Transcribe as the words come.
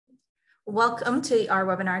Welcome to our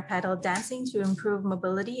webinar titled Dancing to Improve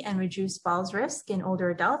Mobility and Reduce Falls Risk in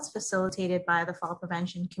Older Adults, facilitated by the Fall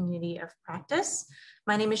Prevention Community of Practice.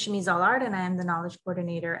 My name is Shamiz Allard, and I am the Knowledge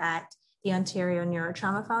Coordinator at the Ontario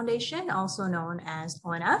Neurotrauma Foundation, also known as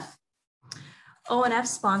ONF. ONF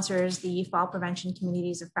sponsors the Fall Prevention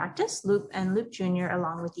Communities of Practice, Loop and Loop Junior,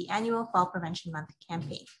 along with the annual Fall Prevention Month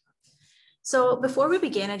campaign. So before we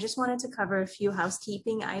begin, I just wanted to cover a few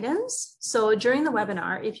housekeeping items. So during the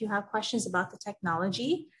webinar, if you have questions about the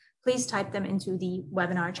technology, please type them into the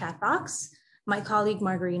webinar chat box. My colleague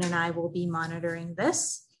Margarine and I will be monitoring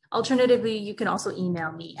this. Alternatively, you can also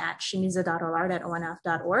email me at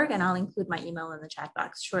shimiza.allard@onf.org, and I'll include my email in the chat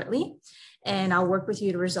box shortly. And I'll work with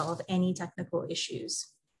you to resolve any technical issues.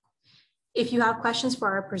 If you have questions for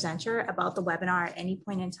our presenter about the webinar at any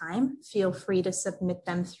point in time, feel free to submit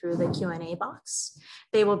them through the Q&A box.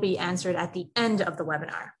 They will be answered at the end of the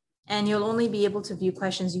webinar, and you'll only be able to view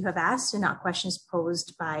questions you have asked and not questions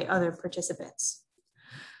posed by other participants.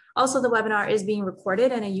 Also, the webinar is being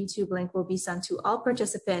recorded, and a YouTube link will be sent to all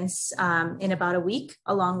participants in about a week,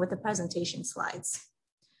 along with the presentation slides.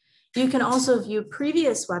 You can also view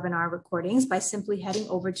previous webinar recordings by simply heading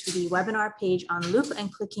over to the webinar page on Loop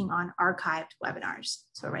and clicking on archived webinars.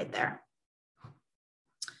 So right there.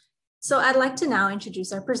 So I'd like to now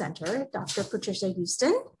introduce our presenter, Dr. Patricia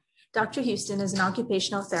Hewston. Dr. Hewston is an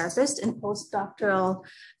occupational therapist and postdoctoral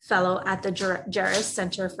fellow at the GERAS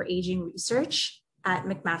Centre for Aging Research at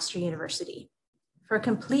McMaster University. For a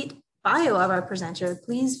complete bio of our presenter,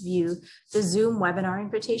 please view the Zoom webinar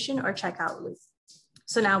invitation or check out Loop.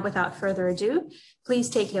 So now, without further ado, please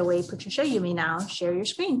take it away, Patricia. You may now share your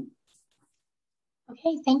screen.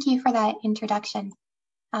 Okay, thank you for that introduction.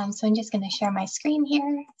 So I'm just going to share my screen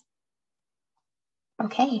here.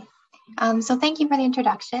 Okay, so thank you for the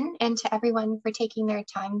introduction and to everyone for taking their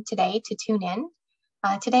time today to tune in.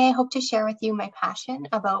 Today, I hope to share with you my passion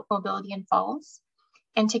about mobility and falls,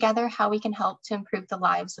 and together how we can help to improve the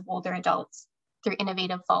lives of older adults through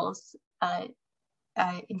innovative falls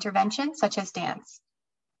interventions such as dance.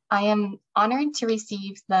 I am honored to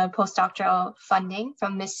receive the postdoctoral funding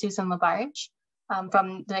from Ms. Susan Labarge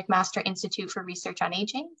from the McMaster Institute for Research on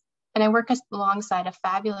Aging, and I work alongside a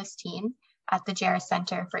fabulous team at the GERAS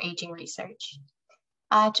Centre for Aging Research.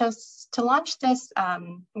 Just to launch this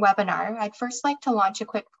webinar, I'd first like to launch a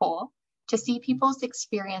quick poll to see people's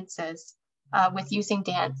experiences with using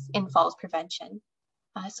dance in falls prevention.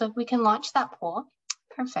 So if we can launch that poll,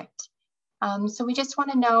 perfect. So we just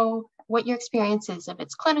want to know what your experience is, if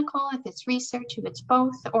it's clinical, if it's research, if it's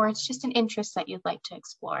both, or it's just an interest that you'd like to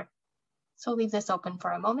explore. So I'll leave this open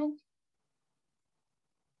for a moment.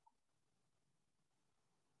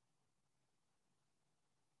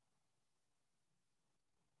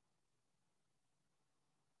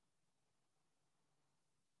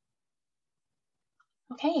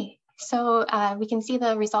 Okay, so we can see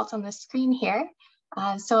the results on the screen here.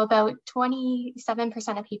 So about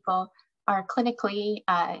 27% of people are clinically,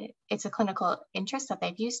 it's a clinical interest that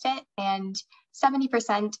they've used it, and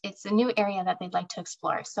 70% it's a new area that they'd like to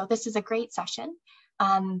explore. So this is a great session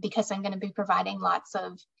because I'm going to be providing lots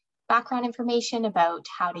of background information about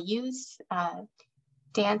how to use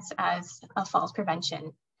dance as a falls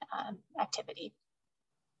prevention activity.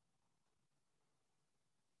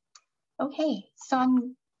 Okay, so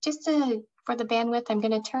I'm just for the bandwidth, I'm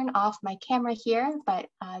going to turn off my camera here, but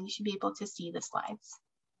you should be able to see the slides.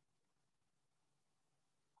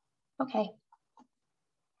 Okay,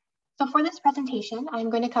 so for this presentation, I'm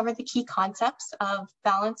going to cover the key concepts of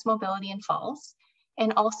balance, mobility, and falls,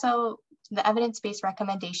 and also the evidence-based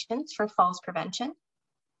recommendations for falls prevention.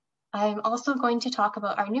 I'm also going to talk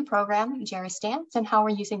about our new program, GERAS Dance, and how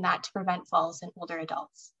we're using that to prevent falls in older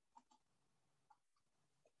adults.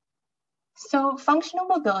 So functional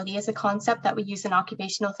mobility is a concept that we use in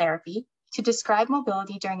occupational therapy to describe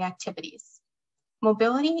mobility during activities.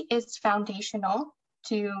 Mobility is foundational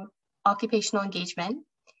to occupational engagement,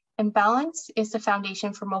 and balance is the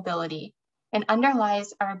foundation for mobility and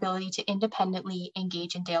underlies our ability to independently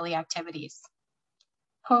engage in daily activities.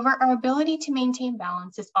 However, our ability to maintain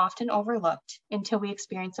balance is often overlooked until we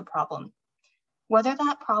experience a problem, whether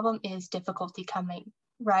that problem is difficulty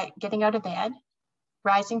getting out of bed,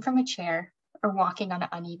 rising from a chair, or walking on an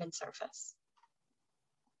uneven surface.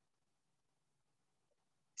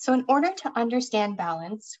 So in order to understand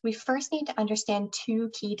balance, we first need to understand two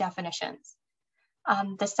key definitions,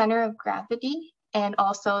 the center of gravity and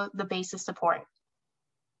also the base of support.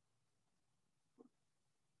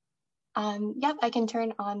 Yep, I can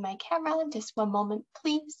turn on my camera, just one moment,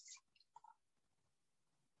 please.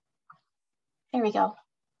 There we go.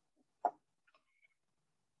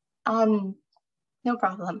 No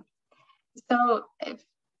problem. So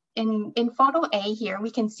in photo A here,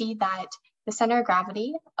 we can see that the center of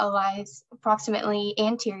gravity lies approximately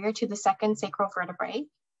anterior to the second sacral vertebrae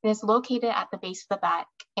and is located at the base of the back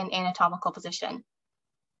in anatomical position.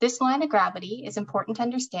 This line of gravity is important to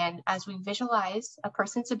understand as we visualize a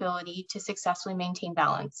person's ability to successfully maintain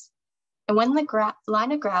balance. And when the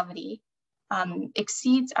line of gravity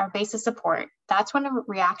exceeds our base of support, that's when a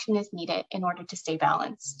reaction is needed in order to stay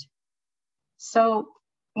balanced. So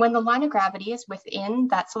when the line of gravity is within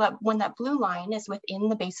that, so that when that blue line is within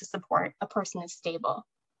the base of support, a person is stable.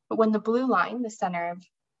 But when the blue line, the center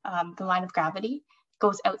of the line of gravity,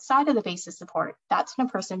 goes outside of the base of support, that's when a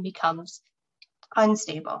person becomes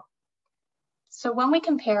unstable. So when we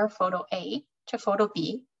compare photo A to photo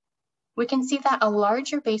B, we can see that a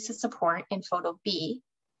larger base of support in photo B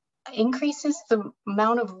increases the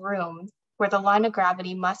amount of room where the line of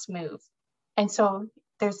gravity must move. And so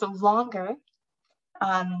there's a longer,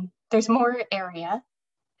 there's more area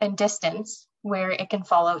and distance where it can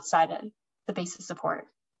fall outside of the base of support.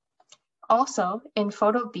 Also, in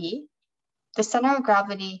photo B, the center of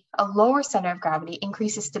gravity, a lower center of gravity,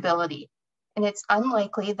 increases stability. And it's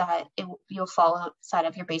unlikely that you'll fall outside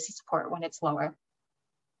of your base of support when it's lower.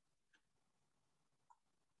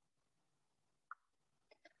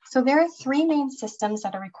 So there are three main systems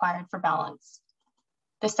that are required for balance: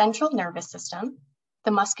 the central nervous system,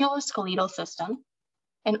 the musculoskeletal system,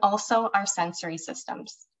 and also our sensory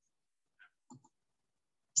systems.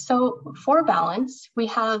 So for balance, we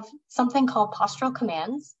have something called postural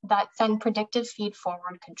commands that send predictive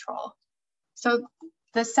feed-forward control. So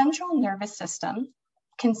the central nervous system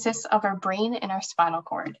consists of our brain and our spinal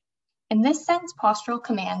cord, and this sends postural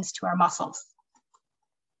commands to our muscles.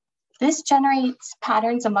 This generates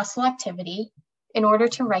patterns of muscle activity in order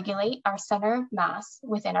to regulate our center of mass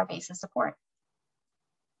within our base of support.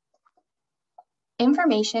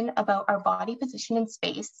 Information about our body position in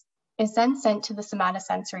space is then sent to the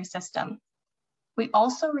somatosensory system. We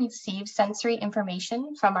also receive sensory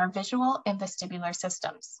information from our visual and vestibular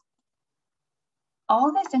systems.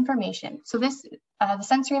 All this information, so the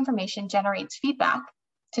sensory information generates feedback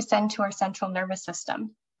to send to our central nervous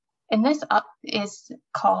system. And this is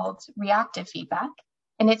called reactive feedback,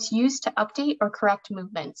 and it's used to update or correct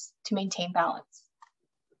movements to maintain balance.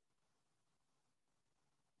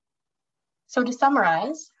 So to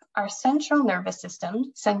summarize, our central nervous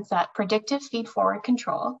system sends that predictive feed-forward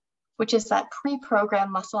control, which is that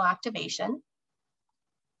pre-programmed muscle activation.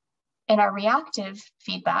 And our reactive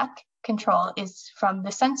feedback control is from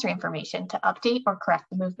the sensory information to update or correct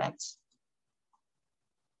the movements.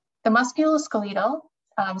 The musculoskeletal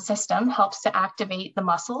system helps to activate the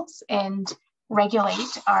muscles and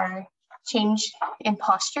regulate our change in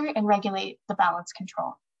posture and regulate the balance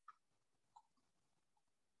control.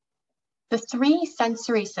 The three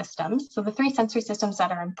sensory systems, so the three sensory systems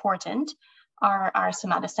that are important are our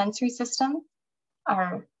somatosensory system,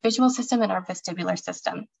 our visual system, and our vestibular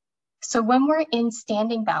system. So when we're in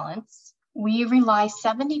standing balance, we rely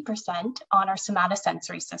 70% on our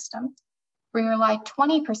somatosensory system. We rely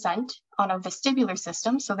 20% on our vestibular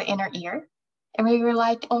system, so the inner ear, and we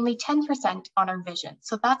rely only 10% on our vision.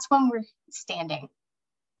 So that's when we're standing.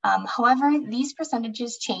 However, these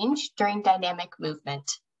percentages change during dynamic movement.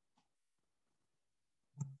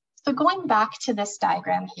 So going back to this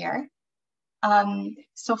diagram here,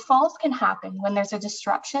 so falls can happen when there's a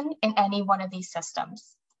disruption in any one of these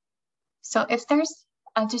systems. So if there's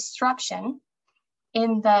a disruption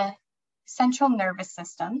in the central nervous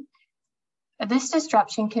system, this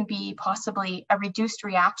disruption can be possibly a reduced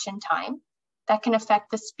reaction time that can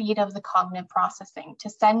affect the speed of the cognitive processing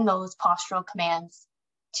to send those postural commands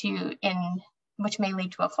which may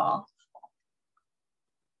lead to a fall.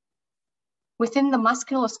 Within the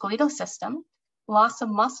musculoskeletal system, loss of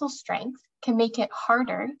muscle strength can make it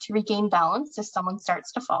harder to regain balance if someone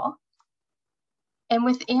starts to fall. And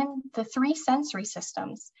within the three sensory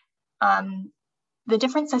systems, the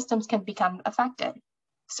different systems can become affected.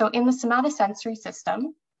 So in the somatosensory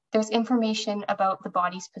system, there's information about the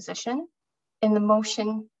body's position and the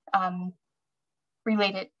motion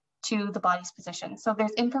related to the body's position. So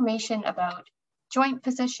there's information about joint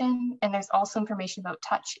position, and there's also information about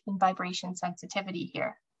touch and vibration sensitivity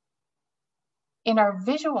here. In our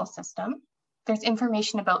visual system, there's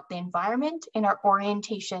information about the environment and our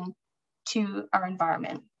orientation to our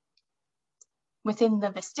environment. Within the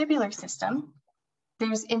vestibular system,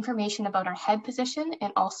 there's information about our head position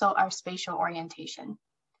and also our spatial orientation.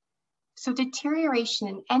 So deterioration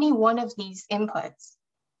in any one of these inputs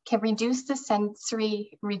can reduce the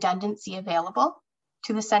sensory redundancy available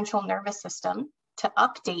to the central nervous system to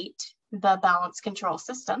update the balance control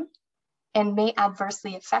system. and may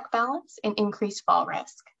adversely affect balance and increase fall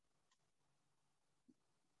risk.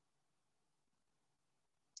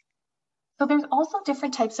 So there's also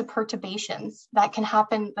different types of perturbations that can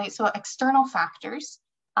happen, so external factors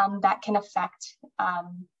that can affect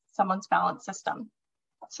someone's balance system.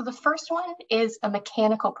 So the first one is a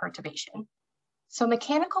mechanical perturbation. So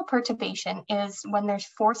mechanical perturbation is when there's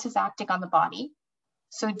forces acting on the body,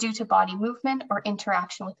 so due to body movement or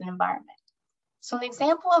interaction with an environment. So an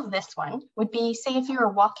example of this one would be, say if you were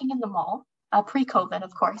walking in the mall, pre-COVID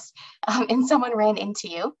of course, and someone ran into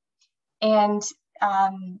you and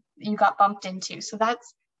you got bumped into. So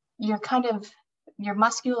that's your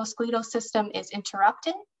musculoskeletal system is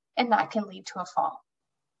interrupted, and that can lead to a fall.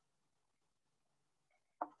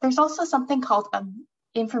 There's also something called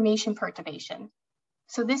information perturbation.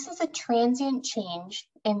 So this is a transient change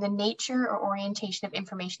in the nature or orientation of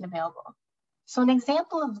information available. So an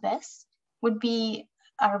example of this would be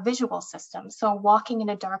our visual system. So walking in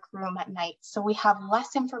a dark room at night. So we have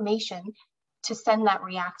less information to send that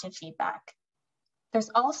reactive feedback. There's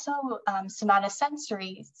also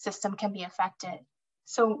somatosensory system can be affected.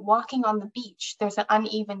 So walking on the beach, there's an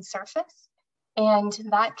uneven surface, and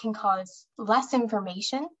that can cause less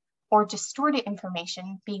information or distorted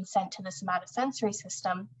information being sent to the somatosensory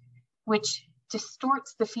system, which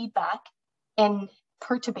distorts the feedback and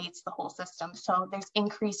perturbates the whole system. So there's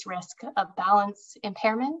increased risk of balance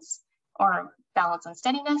impairments or balance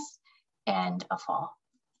unsteadiness and a fall.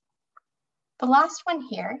 The last one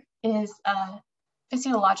here is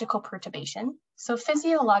physiological perturbation. So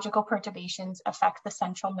physiological perturbations affect the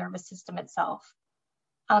central nervous system itself.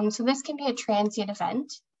 So this can be a transient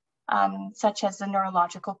event, such as the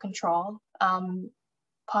neurological control,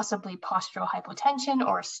 possibly postural hypotension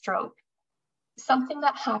or a stroke. Something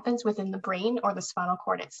that happens within the brain or the spinal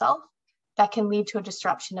cord itself that can lead to a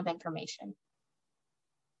disruption of information.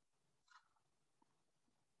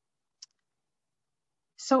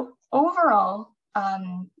 So overall,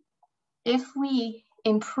 if we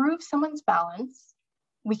improve someone's balance,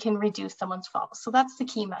 we can reduce someone's falls. So that's the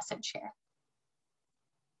key message here.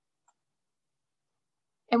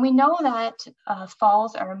 And we know that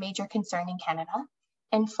falls are a major concern in Canada,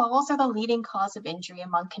 and falls are the leading cause of injury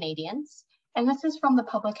among Canadians. And this is from the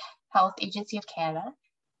Public Health Agency of Canada,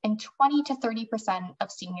 and 20 to 30%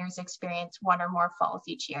 of seniors experience one or more falls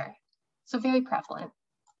each year. So very prevalent.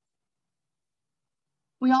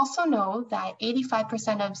 We also know that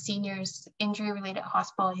 85% of seniors' injury-related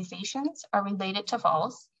hospitalizations are related to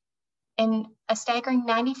falls, and a staggering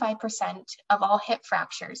 95% of all hip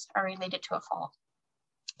fractures are related to a fall.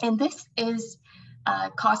 And this is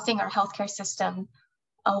costing our healthcare system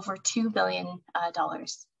over $2 billion.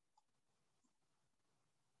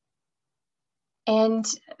 And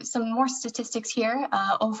some more statistics here,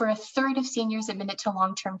 over a third of seniors admitted to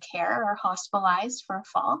long-term care are hospitalized for a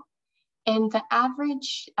fall. And the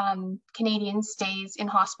average Canadian stays in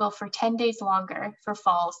hospital for 10 days longer for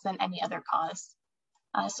falls than any other cause.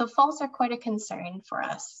 So falls are quite a concern for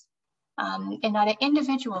us. And at an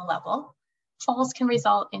individual level, falls can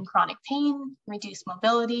result in chronic pain, reduced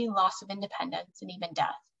mobility, loss of independence, and even death.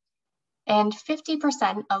 And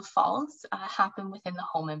 50% of falls happen within the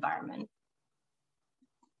home environment.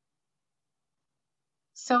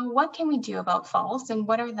 So what can we do about falls, and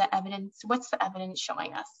what's the evidence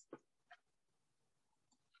showing us?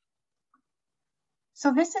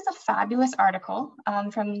 So this is a fabulous article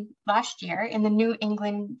from last year in the New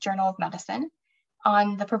England Journal of Medicine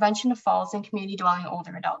on the prevention of falls in community dwelling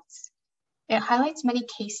older adults. It highlights many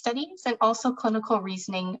case studies and also clinical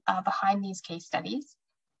reasoning behind these case studies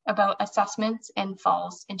about assessments and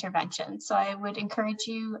falls intervention. So I would encourage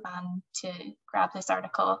you to grab this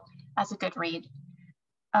article as a good read.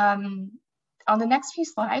 On the next few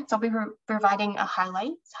slides, I'll be providing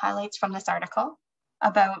highlights from this article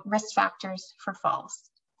about risk factors for falls.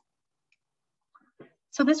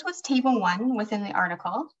 So this was table 1 within the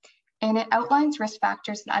article, and it outlines risk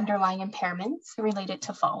factors and underlying impairments related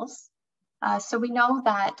to falls. So we know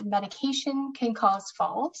that medication can cause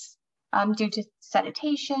falls due to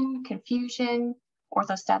sedation, confusion,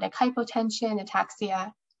 orthostatic hypotension,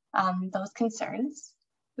 ataxia, those concerns.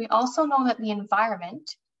 We also know that the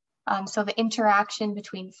environment, so the interaction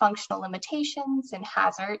between functional limitations and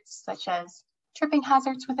hazards such as tripping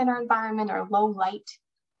hazards within our environment or low light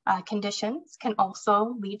conditions can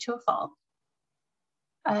also lead to a fall.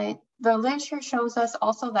 The literature shows us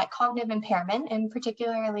also that cognitive impairment, and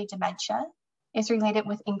particularly dementia, is related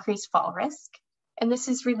with increased fall risk. And this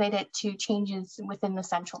is related to changes within the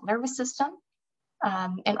central nervous system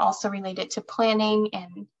and also related to planning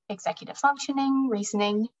and executive functioning,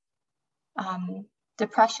 reasoning.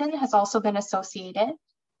 Depression has also been associated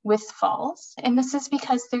with falls. And this is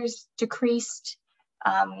because there's decreased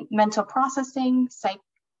mental processing,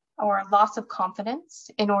 or loss of confidence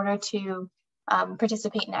in order to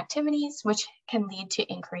participate in activities, which can lead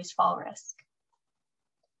to increased fall risk.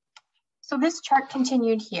 So this chart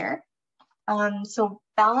continued here. So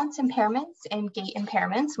balance impairments and gait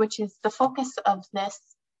impairments, which is the focus of this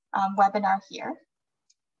webinar here,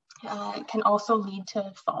 can also lead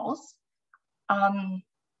to falls.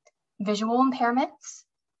 Visual impairments,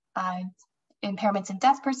 impairments in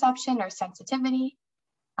depth perception or sensitivity,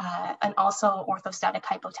 and also orthostatic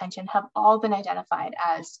hypotension have all been identified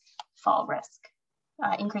as fall risk,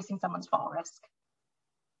 increasing someone's fall risk.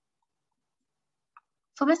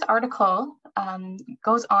 So this article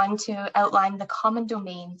goes on to outline the common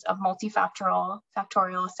domains of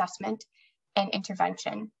multifactorial assessment and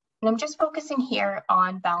intervention. And I'm just focusing here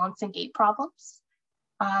on balance and gait problems.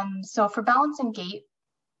 So for balance and gait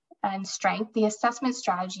and strength, the assessment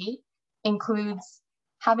strategy includes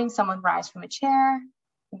having someone rise from a chair,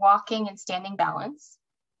 walking and standing balance.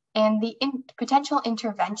 And the potential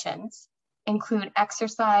interventions include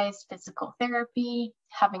exercise, physical therapy,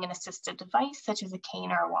 having an assistive device such as a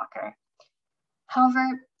cane or a walker.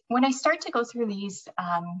 However, when I start to go through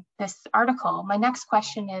this article, my next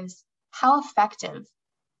question is, how effective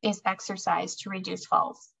is exercise to reduce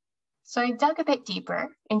falls? So I dug a bit deeper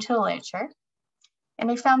into the literature,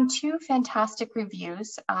 and I found two fantastic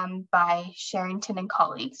reviews by Sherrington and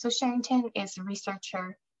colleagues. So Sherrington is a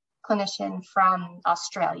researcher clinician from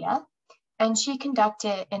Australia, and she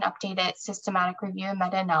conducted an updated systematic review and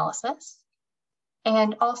meta-analysis,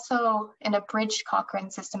 and also an abridged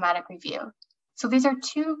Cochrane systematic review. So these are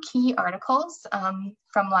two key articles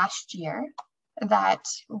from last year that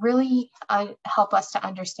really help us to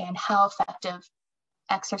understand how effective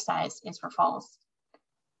exercise is for falls.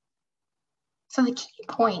 So the key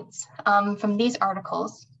points from these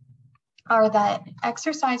articles are that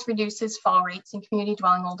exercise reduces fall rates in community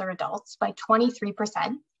dwelling older adults by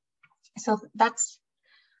 23%. So that's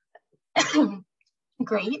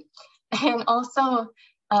great. And also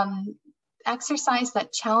exercise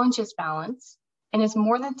that challenges balance and is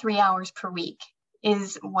more than 3 hours per week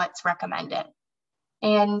is what's recommended.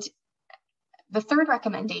 And the third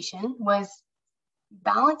recommendation was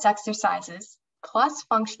balance exercises plus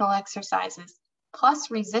functional exercises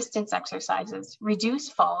plus resistance exercises reduce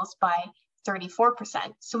falls by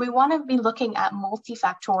 34%. So we want to be looking at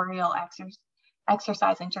multifactorial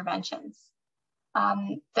exercise interventions.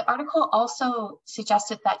 The article also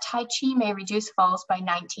suggested that Tai Chi may reduce falls by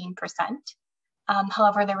 19%.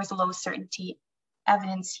 However, there was low certainty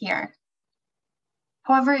evidence here.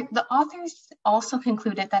 However, the authors also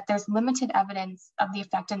concluded that there's limited evidence of the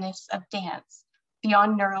effectiveness of dance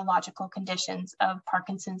beyond neurological conditions of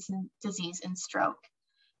Parkinson's disease and stroke.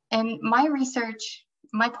 And my research,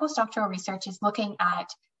 my postdoctoral research is looking at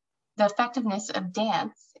the effectiveness of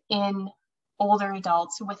dance in older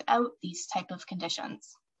adults without these type of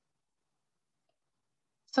conditions.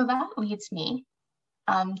 So that leads me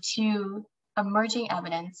to emerging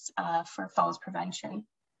evidence for falls prevention.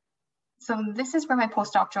 So this is where my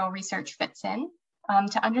postdoctoral research fits in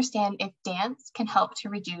to understand if dance can help to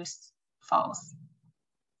reduce falls.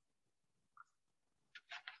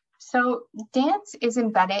 So dance is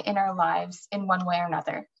embedded in our lives in one way or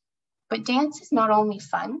another, but dance is not only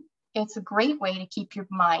fun, it's a great way to keep your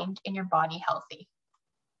mind and your body healthy.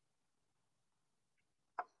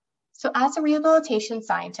 So as a rehabilitation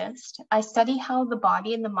scientist, I study how the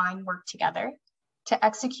body and the mind work together to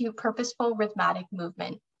execute purposeful rhythmic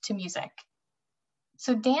movement to music.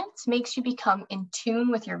 So dance makes you become in tune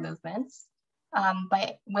with your movements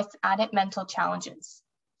with added mental challenges.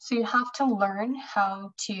 So you have to learn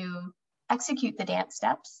how to execute the dance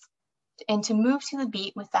steps and to move to the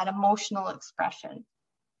beat with that emotional expression.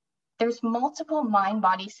 There's multiple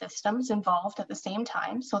mind-body systems involved at the same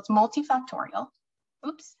time, so it's multifactorial.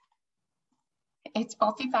 Oops. It's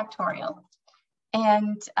multifactorial.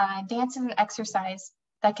 And dance is an exercise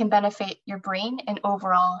that can benefit your brain and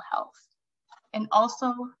overall health. And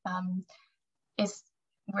also is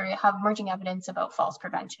where you have emerging evidence about falls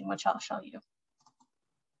prevention, which I'll show you.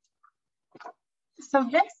 So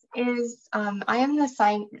this is, I am the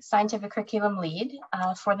scientific curriculum lead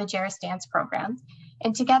for the GERAS Dance program.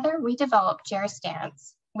 And together we developed GERAS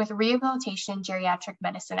Dance with rehabilitation and geriatric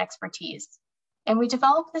medicine expertise. And we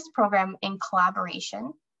developed this program in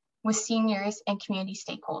collaboration with seniors and community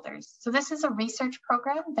stakeholders. So this is a research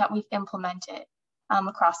program that we've implemented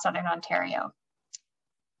across Southern Ontario.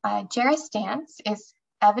 GERAS Dance is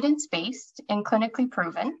evidence-based and clinically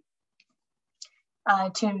proven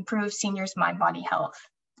to improve seniors' mind-body health.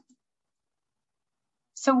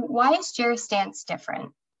 So why is GERAS Dance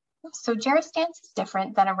different? So GERAS Dance is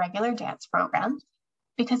different than a regular dance program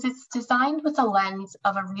because it's designed with a lens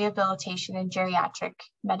of a rehabilitation and geriatric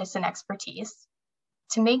medicine expertise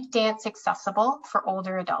to make dance accessible for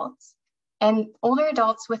older adults and older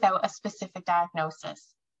adults without a specific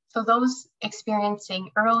diagnosis. So those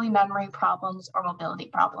experiencing early memory problems or mobility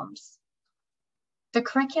problems. The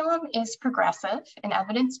curriculum is progressive and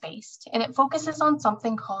evidence-based, and it focuses on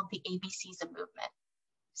something called the ABCs of movement.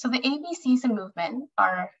 So the ABCs of movement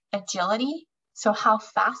are agility, so how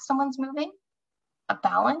fast someone's moving, a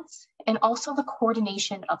balance, and also the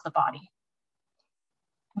coordination of the body.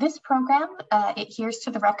 This program adheres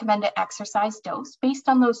to the recommended exercise dose based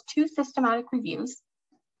on those 2 systematic reviews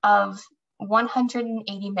of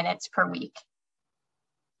 180 minutes per week.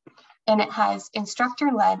 And it has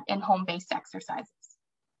instructor-led and home-based exercises.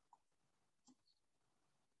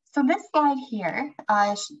 So this slide here,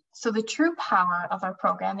 so the true power of our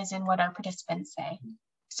program is in what our participants say.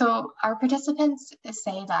 So our participants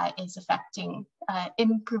say that it's affecting,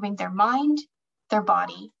 improving their mind, their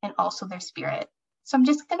body, and also their spirit. So I'm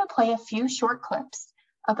just gonna play a few short clips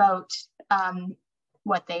about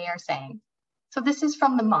what they are saying. So this is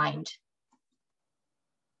from the mind.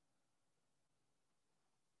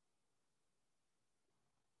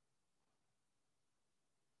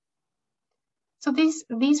 So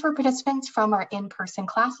these were participants from our in-person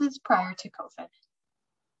classes prior to COVID.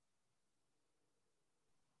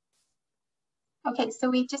 Okay, so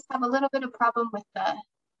we just have a little bit of problem with the,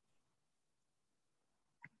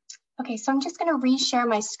 okay, so I'm just gonna reshare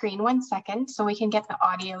my screen 1 second so we can get the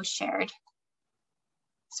audio shared.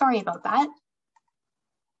 Sorry about that.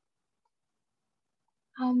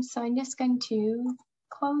 So I'm just going to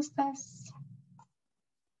close this,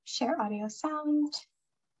 share audio sound.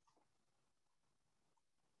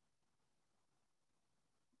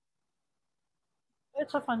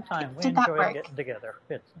 It's a fun time. We enjoy getting together.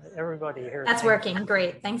 It's everybody here. That's working.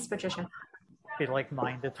 Great. Thanks, Patricia. Be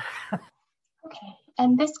like-minded. Okay.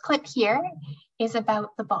 And this clip here is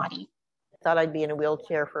about the body. I thought I'd be in a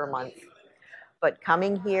wheelchair for a month. But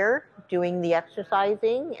coming here, doing the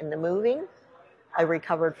exercising and the moving, I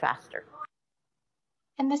recovered faster.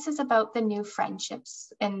 And this is about the new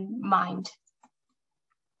friendships in mind.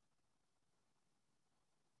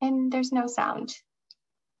 And there's no sound.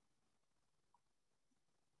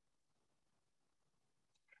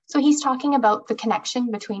 So he's talking about the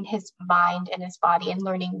connection between his mind and his body and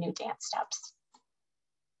learning new dance steps.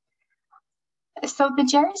 So the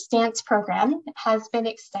GERAS Dance program has been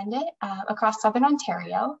extended across Southern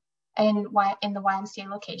Ontario and in the YMCA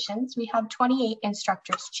locations. We have 28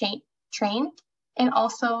 instructors trained and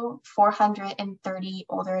also 430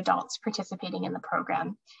 older adults participating in the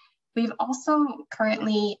program. We've also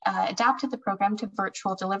currently adapted the program to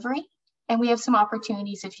virtual delivery, and we have some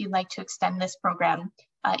opportunities if you'd like to extend this program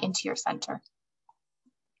into your center.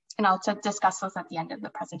 And I'll discuss those at the end of the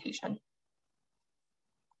presentation.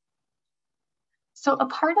 So a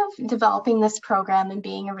part of developing this program and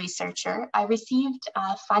being a researcher, I received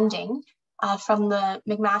funding from the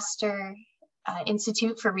McMaster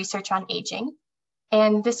Institute for Research on Aging.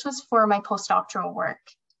 And this was for my postdoctoral work.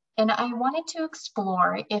 And I wanted to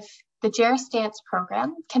explore if the GERAS Dance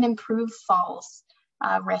program can improve falls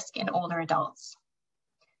risk in older adults.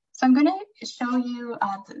 So I'm going to show you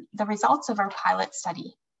the results of our pilot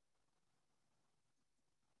study.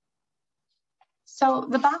 So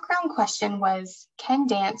the background question was, can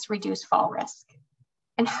dance reduce fall risk?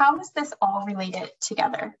 And how is this all related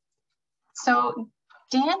together? So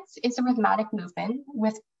dance is a rhythmic movement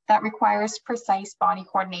that requires precise body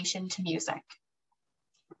coordination to music.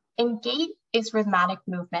 And gait is rhythmic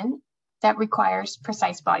movement that requires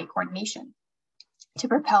precise body coordination to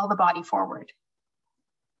propel the body forward.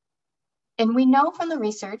 And we know from the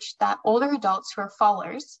research that older adults who are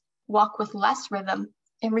fallers walk with less rhythm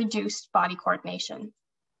and reduced body coordination.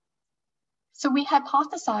 So we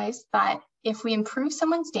hypothesized that if we improve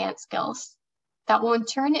someone's dance skills, that will in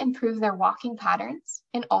turn improve their walking patterns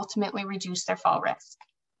and ultimately reduce their fall risk.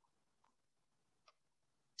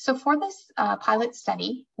 So for this pilot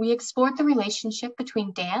study, we explored the relationship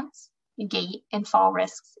between dance, gait, and fall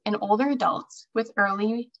risks in older adults with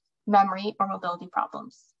early memory or mobility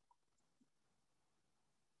problems.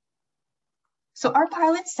 So our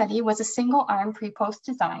pilot study was a single-arm pre-post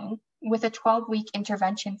design with a 12-week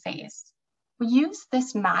intervention phase. We used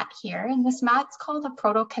this mat here, and this mat's called a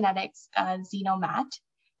Protokinetics Xeno mat,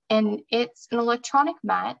 and it's an electronic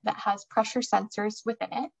mat that has pressure sensors within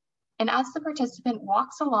it. And as the participant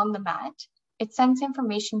walks along the mat, it sends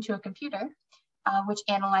information to a computer, which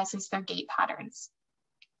analyzes their gait patterns.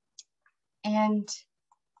 And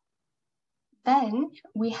then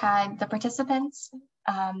we had the participants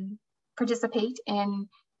participate in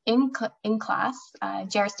class,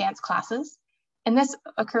 GERAS dance classes. And this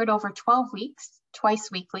occurred over 12 weeks, twice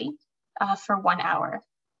weekly, for 1 hour.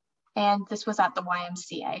 And this was at the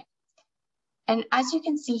YMCA. And as you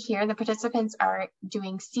can see here, the participants are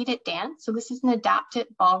doing seated dance. So this is an adapted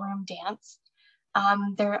ballroom dance.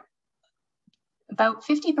 They're about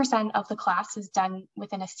 50% of the class is done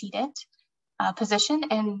within a seated position,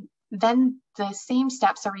 and then the same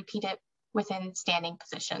steps are repeated within standing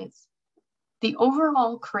positions. The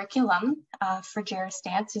overall curriculum for GERAS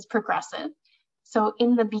dance is progressive. So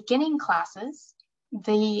in the beginning classes,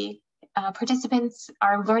 the participants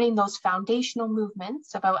are learning those foundational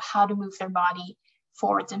movements about how to move their body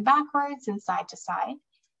forwards and backwards and side to side.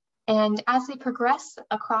 And as they progress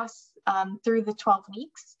across through the 12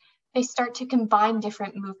 weeks, they start to combine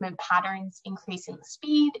different movement patterns, increasing the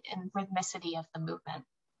speed and rhythmicity of the movement.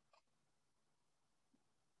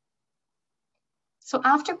 So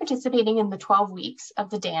after participating in the 12 weeks of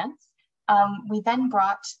the dance, we then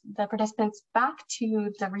brought the participants back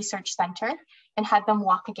to the research center and had them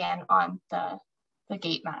walk again on the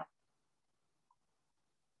gait mat.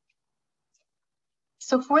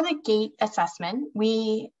 So for the gait assessment,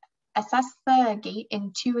 we assessed the gait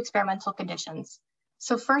in 2 experimental conditions.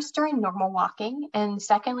 So first during normal walking, and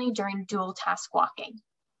secondly during dual task walking.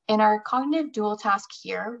 And our cognitive dual task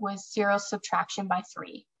here was 0 subtraction by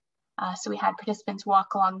 3. So we had participants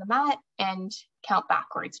walk along the mat and count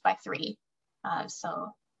backwards by 3.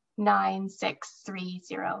 So 9, 6, 3,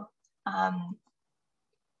 0.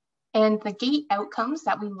 And the gait outcomes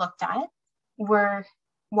that we looked at were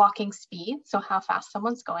walking speed, so how fast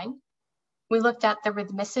someone's going. We looked at the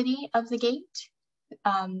rhythmicity of the gait,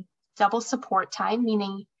 double support time,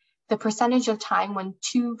 meaning the percentage of time when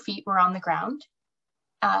 2 feet were on the ground.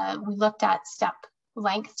 We looked at step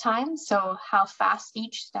length time, so how fast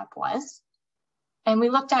each step was. And we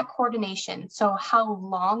looked at coordination, so how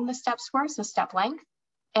long the steps were, so step length,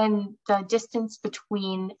 and the distance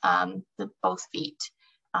between both feet,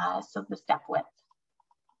 so the step width.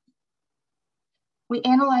 We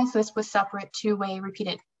analyzed this with separate 2-way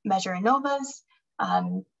repeated measure ANOVAs,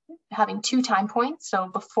 having 2 time points, so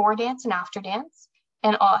before dance and after dance,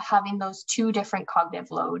 and having those 2 different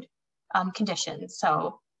cognitive load conditions.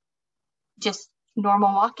 So just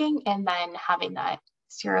normal walking and then having that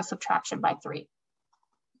 0 subtraction by 3.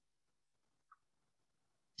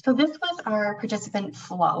 So this was our participant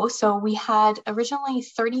flow. So we had originally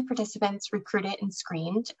 30 participants recruited and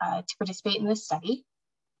screened to participate in this study.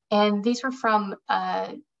 And these were from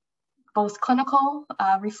both clinical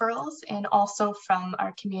referrals and also from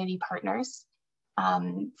our community partners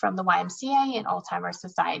from the YMCA and Alzheimer's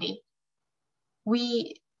Society.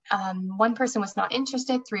 One person was not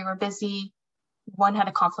interested, 3 were busy, 1 had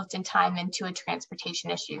a conflict in time, and 2 had transportation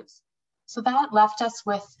issues. So that left us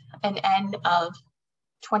with an N of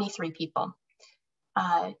 23 people.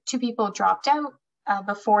 2 people dropped out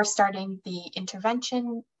before starting the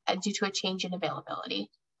intervention due to a change in availability.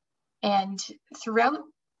 And throughout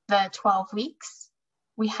the 12 weeks,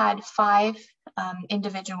 we had 5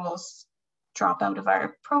 individuals drop out of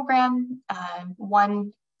our program.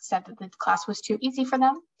 1 said that the class was too easy for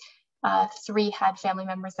them. 3 had family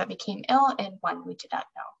members that became ill, and 1 we did not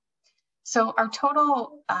know. So our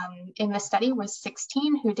total in the study was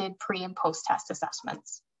 16 who did pre and post-test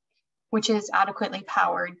assessments, which is adequately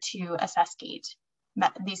powered to assess gait,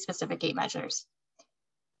 these specific gait measures.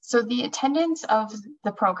 So the attendance of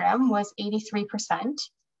the program was 83%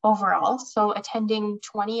 overall. So attending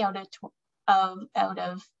 20 out of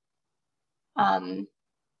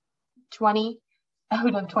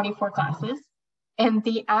 24 classes. And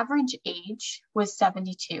the average age was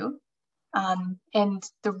 72. And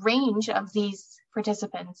the range of these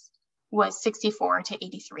participants was 64 to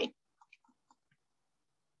 83.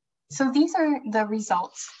 So these are the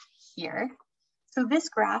results here. So this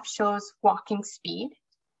graph shows walking speed.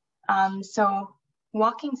 So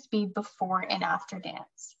walking speed before and after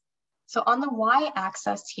dance. So on the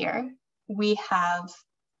y-axis here, we have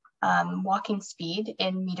walking speed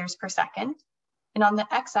in meters per second. And on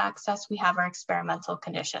the x-axis, we have our experimental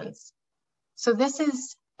conditions. So this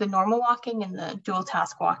is the normal walking and the dual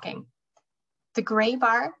task walking. The gray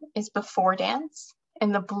bar is before dance,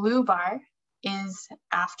 and the blue bar is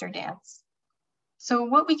after dance. So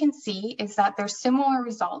what we can see is that there's similar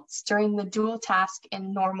results during the dual task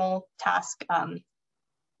and normal task,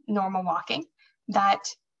 normal walking, that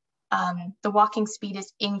the walking speed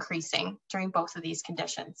is increasing during both of these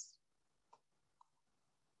conditions.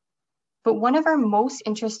 But one of our most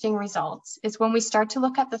interesting results is when we start to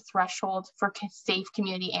look at the threshold for safe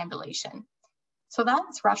community ambulation. So that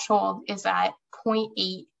threshold is at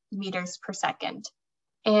 0.8 meters per second.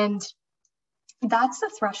 And that's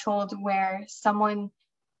the threshold where someone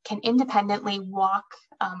can independently walk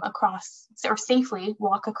across, or safely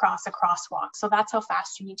walk across a crosswalk. So that's how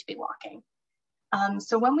fast you need to be walking.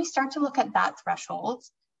 So when we start to look at that threshold,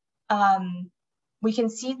 we can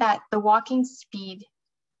see that the walking speed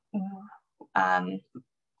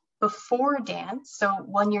before dance, so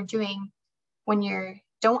when you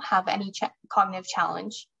don't have any cognitive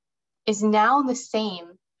challenge, is now the same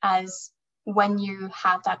as when you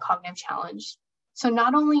have that cognitive challenge. So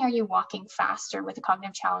not only are you walking faster with a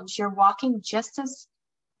cognitive challenge, you're walking just as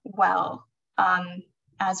well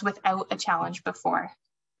as without a challenge before.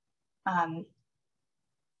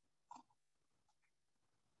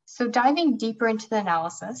 So diving deeper into the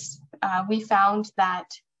analysis, we found that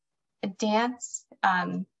dance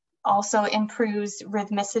also improves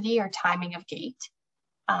rhythmicity or timing of gait.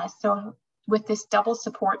 So with this double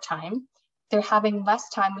support time, they're having less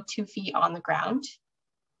time with 2 feet on the ground.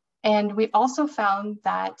 And we also found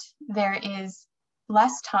that there is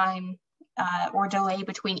less time or delay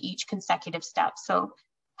between each consecutive step. So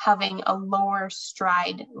having a lower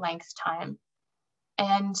stride length time.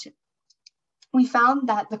 And we found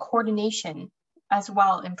that the coordination as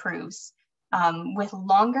well improves with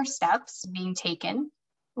longer steps being taken,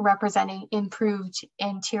 representing improved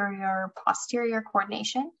anterior posterior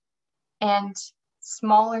coordination, and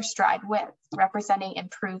smaller stride width, representing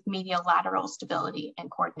improved medial lateral stability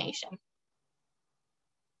and coordination.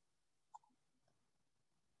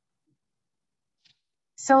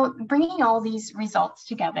 So bringing all these results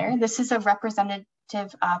together, this is a representative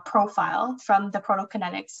profile from the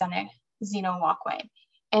Protokinetics Center Xeno Walkway.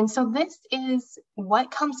 And so this is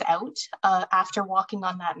what comes out after walking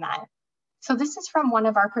on that mat. So this is from one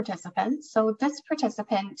of our participants. So this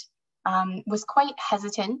participant was quite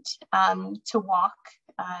hesitant to walk,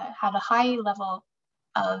 had a high level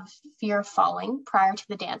of fear of falling prior to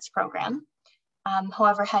the dance program.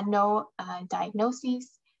 However, had no diagnoses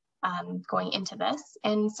going into this.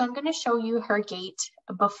 And so I'm going to show you her gait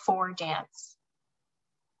before dance.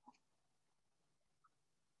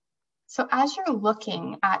 So as you're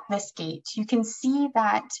looking at this gait, you can see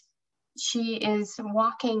that she is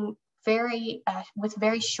walking with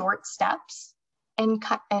very short steps and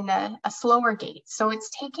a slower gait. So it's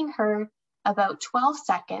taking her about 12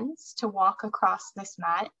 seconds to walk across this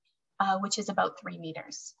mat, which is about 3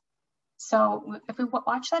 meters. So if we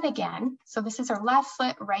watch that again, so this is her left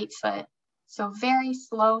foot, right foot. So very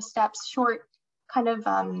slow steps, short, kind of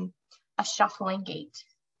a shuffling gait.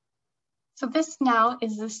 So this now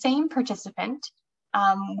is the same participant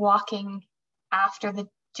walking after the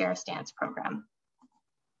GERAS dance program.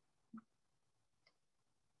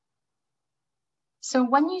 So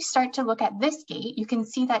when you start to look at this gait, you can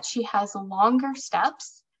see that she has longer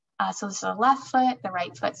steps. So this is the left foot, the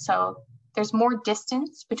right foot. So there's more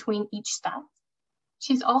distance between each step.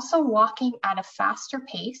 She's also walking at a faster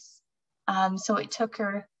pace. So it took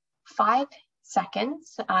her 5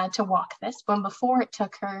 seconds to walk this, when before it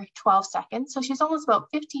took her 12 seconds. So she's almost about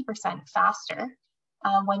 50% faster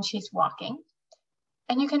when she's walking.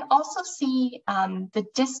 And you can also see the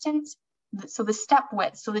distance, so the step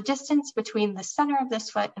width, so the distance between the center of this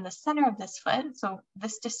foot and the center of this foot, so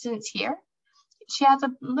this distance here, she has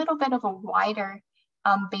a little bit of a wider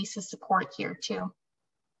base of support here too,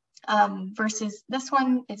 versus this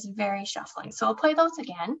one is very shuffling. So I'll play those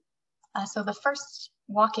again. So the first,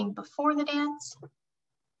 walking before the dance.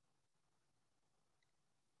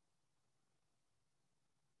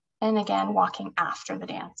 And again, walking after the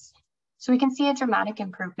dance. So we can see a dramatic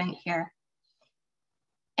improvement here.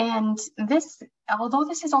 And this, although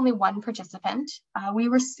this is only one participant,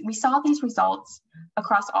 we saw these results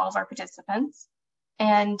across all of our participants,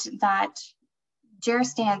 and that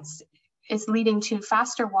GERAS dance is leading to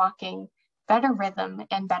faster walking, better rhythm,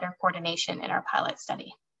 and better coordination in our pilot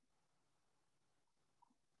study.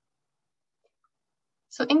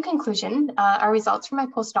 So in conclusion, our results from my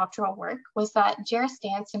postdoctoral work was that GERAS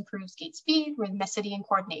dance improves gait speed, rhythmicity, and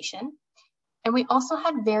coordination. And we also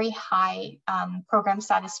had very high program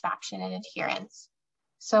satisfaction and adherence.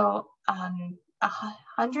 So 100%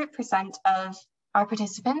 of our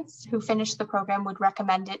participants who finished the program would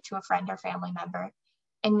recommend it to a friend or family member.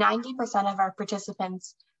 And 90% of our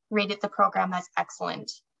participants rated the program as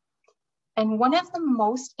excellent. And one of the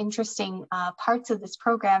most interesting parts of this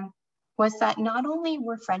program was that not only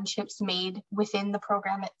were friendships made within the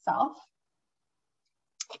program itself,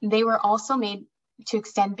 they were also made to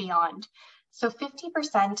extend beyond. So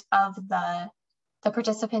 50% of the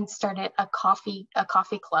participants started a coffee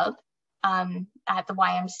club at the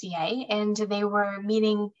YMCA, and they were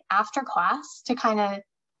meeting after class to kind of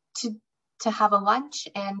to have a lunch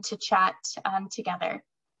and to chat together.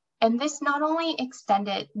 And this not only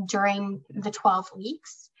extended during the 12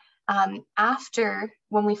 weeks, after,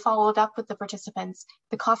 when we followed up with the participants,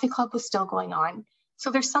 the coffee club was still going on.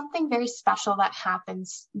 So there's something very special that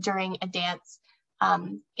happens during a dance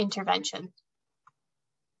intervention.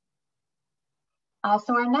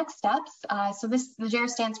 So our next steps, the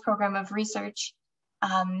GERAS Dance program of research,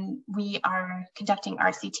 we are conducting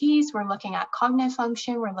RCTs, we're looking at cognitive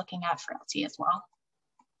function, we're looking at frailty as well.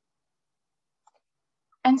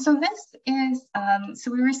 And so this is,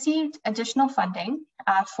 so we received additional funding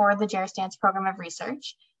for the GERAS Dance program of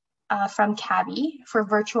research from CABI for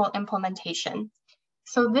virtual implementation.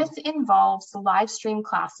 So this involves live stream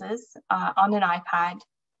classes on an iPad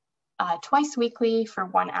twice weekly for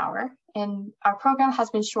 1 hour. And our program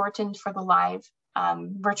has been shortened for the live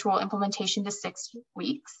virtual implementation to 6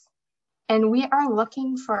 weeks. And we are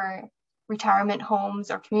looking for retirement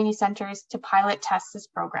homes or community centers to pilot test this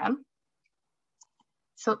program.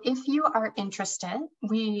 So if you are interested,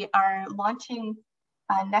 we are launching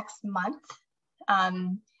next month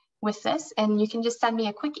with this, and you can just send me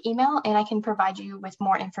a quick email and I can provide you with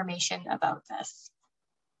more information about this.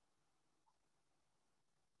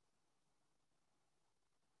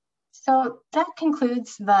 So that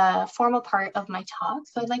concludes the formal part of my talk.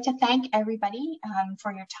 So I'd like to thank everybody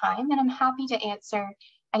for your time, and I'm happy to answer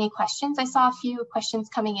any questions. I saw a few questions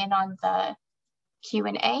coming in on the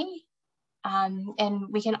Q&A. And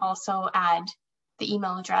we can also add the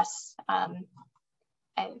email address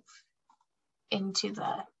into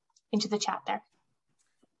the chat there.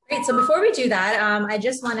 Great. So before we do that, I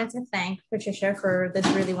just wanted to thank Patricia for this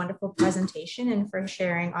really wonderful presentation and for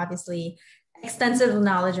sharing, obviously, extensive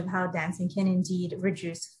knowledge of how dancing can indeed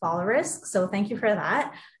reduce fall risk. So thank you for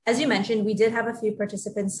that. As you mentioned, we did have a few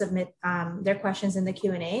participants submit their questions in the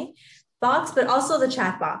Q&A box, but also the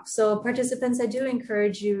chat box. So participants, I do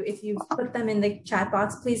encourage you, if you put them in the chat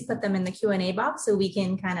box, please put them in the Q&A box so we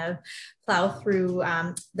can kind of plow through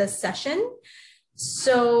the session.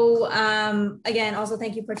 So again, also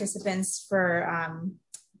thank you participants for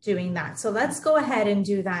doing that. So let's go ahead and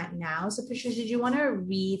do that now. So Patricia, did you want to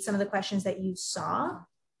read some of the questions that you saw?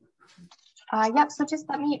 Yep, so just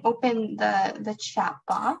let me open the chat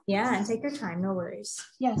box. Yeah, and take your time, no worries.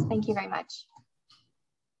 Yes, thank you very much.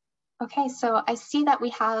 Okay, so I see that we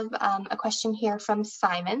have a question here from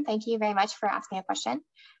Simon. Thank you very much for asking a question.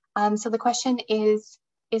 So the question is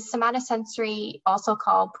somatosensory also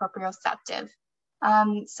called proprioceptive?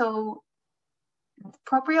 So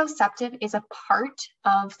proprioceptive is a part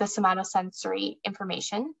of the somatosensory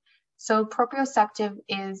information. So proprioceptive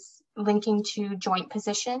is linking to joint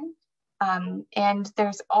position. And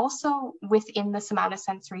there's also within the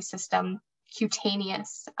somatosensory system,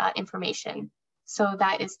 cutaneous information. So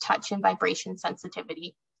that is touch and vibration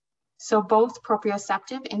sensitivity. So both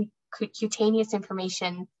proprioceptive and cutaneous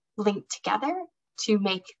information link together to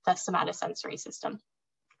make the somatosensory system.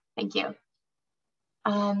 Thank you.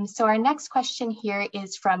 So our next question here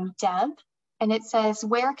is from Deb, and it says,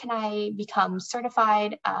 where can I become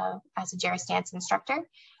certified as a GERAS dance instructor?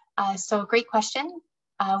 So great question.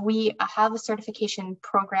 We have a certification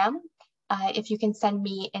program. If you can send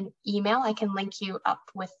me an email, I can link you up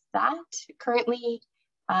with that. Currently,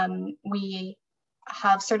 we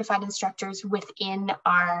have certified instructors within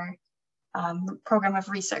our program of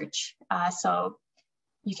research. So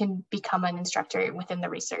you can become an instructor within the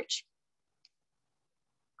research.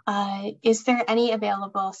 Is there any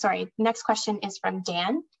available, sorry, next question is from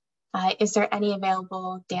Dan. Is there any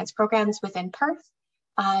available dance programs within Perth?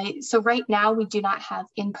 So right now we do not have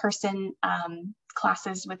in-person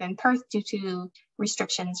classes within Perth due to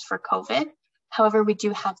restrictions for COVID. However, we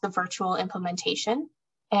do have the virtual implementation,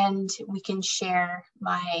 and we can share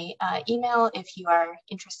my email if you are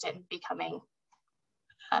interested in becoming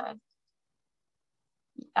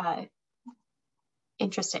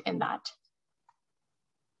interested in that.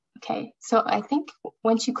 Okay, so I think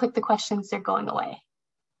once you click the questions, they're going away.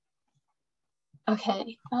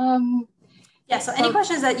 Okay. Yeah, so any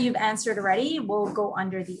questions that you've answered already will go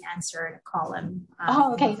under the answered column.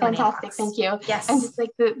 Oh, okay, fantastic, thank you. Yes. And just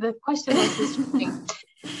like the question was interesting.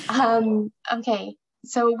 Okay,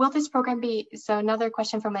 so will this program be, so another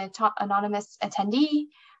question from an anonymous attendee,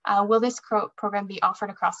 will this program be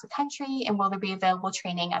offered across the country, and will there be available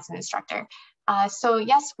training as an instructor? So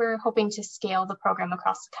yes, we're hoping to scale the program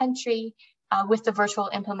across the country. With the virtual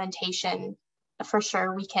implementation, for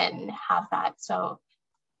sure we can have that. So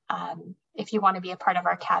if you want to be a part of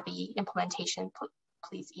our CABI implementation,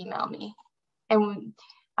 please email me. And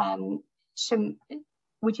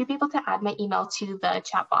would you be able to add my email to the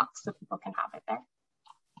chat box so people can have it there?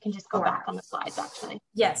 can just go back on the slides actually.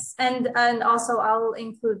 Yes, and also I'll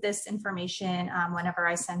include this information whenever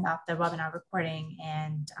I send out the webinar recording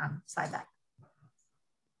and slide deck.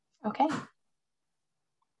 Okay.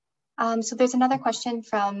 So there's another question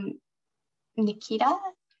from Nikita.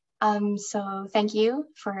 So thank you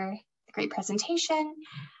for the great presentation.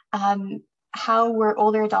 How were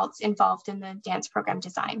older adults involved in the dance program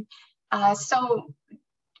design? So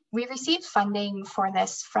we received funding for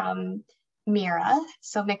this from MIRA,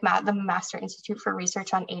 so the McMaster Institute for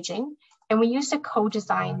Research on Aging, and we used a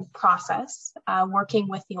co-design process working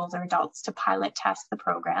with the older adults to pilot test the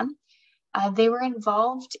program. They were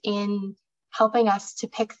involved in helping us to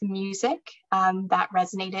pick the music that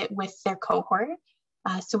resonated with their cohort.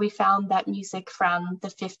 So we found that music from the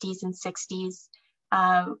 50s and 60s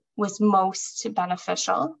was most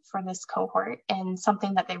beneficial for this cohort and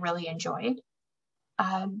something that they really enjoyed.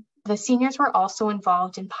 The seniors were also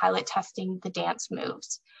involved in pilot testing the dance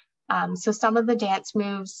moves. So some of the dance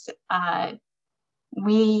moves, from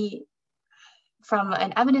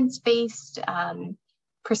an evidence-based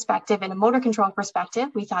perspective and a motor control perspective,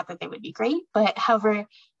 we thought that they would be great, but however,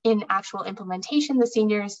 in actual implementation, the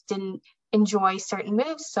seniors didn't enjoy certain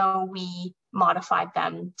moves, so we modified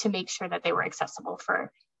them to make sure that they were accessible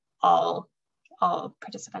for all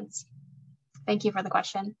participants. Thank you for the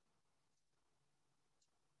question.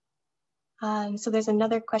 So there's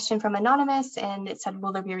another question from Anonymous, and it said,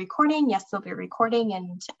 will there be a recording? Yes, there'll be a recording,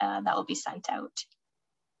 and that will be sent out.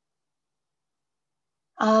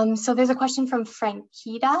 So there's a question from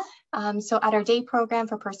Frankita. So at our day program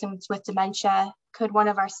for persons with dementia, could one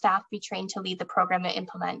of our staff be trained to lead the program and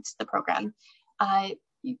implement the program?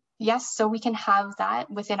 Yes, so we can have that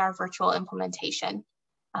within our virtual implementation.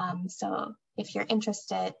 So if you're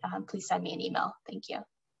interested, please send me an email. Thank you.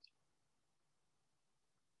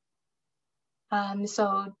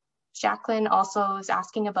 So Jacqueline also is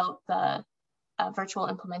asking about the virtual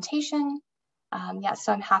implementation. Yes,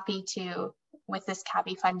 so I'm happy to, with this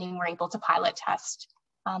CABI funding, we're able to pilot test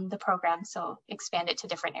the program, so expand it to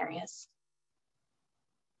different areas.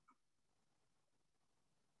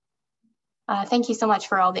 Thank you so much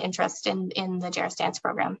for all the interest in the GERAS Dance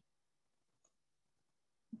program.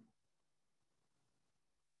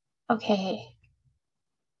 Okay.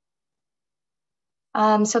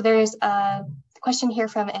 So there's a question here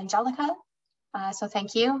from Angelica. So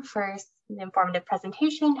thank you for the informative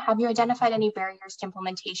presentation. Have you identified any barriers to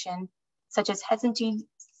implementation, such as hesitancy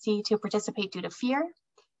to participate due to fear?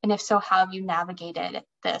 And if so, how have you navigated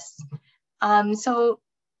this? So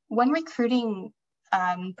when recruiting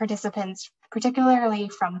participants, particularly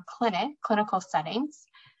from clinical settings,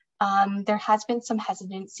 there has been some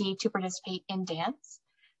hesitancy to participate in dance.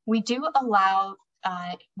 We do allow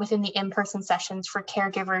within the in-person sessions for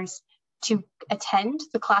caregivers to attend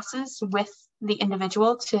the classes with the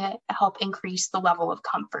individual to help increase the level of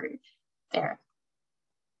comfort there.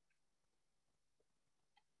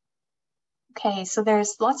 Okay, so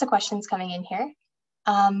there's lots of questions coming in here.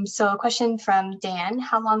 So a question from Dan,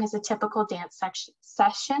 how long is a typical dance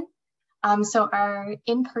session? So our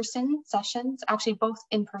in-person sessions, actually both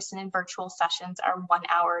in-person and virtual sessions, are 1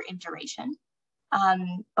 hour in duration.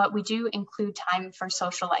 But we do include time for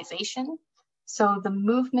socialization. So the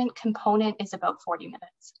movement component is about 40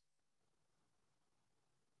 minutes.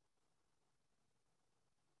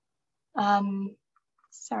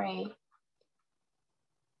 Sorry.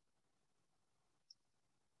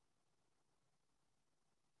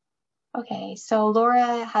 Okay, so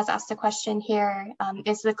Laura has asked a question here.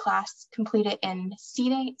 Is the class completed in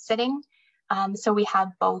sitting? So we have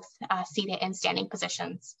both seated and standing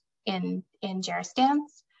positions in GERAS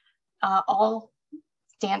Dance. All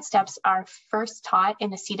dance steps are first taught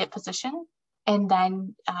in a seated position, and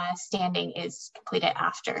then standing is completed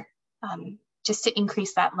after, just to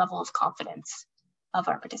increase that level of confidence of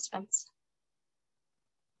our participants.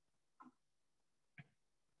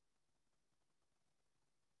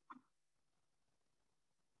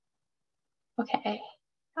 Okay,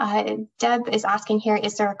 Deb is asking here,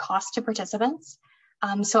 is there a cost to participants?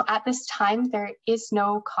 So at this time, there is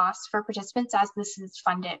no cost for participants as this is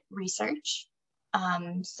funded research.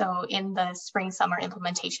 So in the spring, summer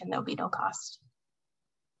implementation, there'll be no cost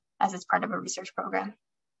as it's part of a research program.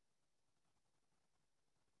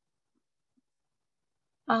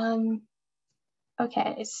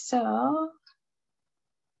 Okay, so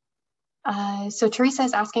Teresa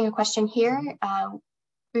is asking a question here.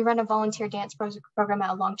 We run a volunteer dance program at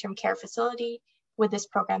a long-term care facility. Would this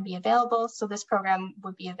program be available? So this program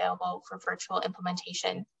would be available for virtual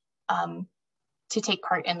implementation to take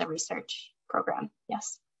part in the research program,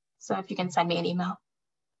 yes. So if you can send me an email.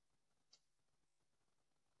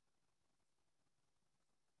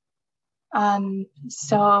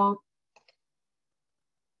 So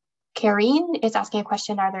Karine is asking a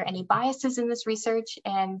question, are there any biases in this research?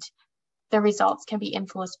 And the results can be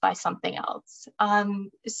influenced by something else.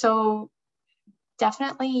 So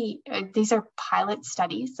definitely, these are pilot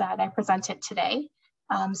studies that I presented today.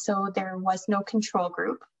 So there was no control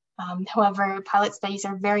group. However, pilot studies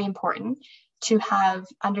are very important to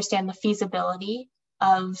understand the feasibility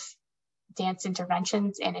of dance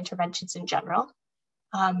interventions and interventions in general.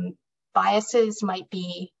 Biases might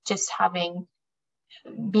be just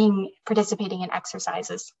participating in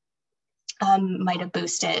exercises might have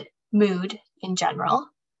boosted mood in general.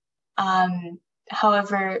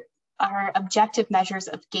 However, our objective measures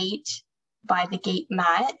of gait by the gait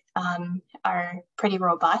mat are pretty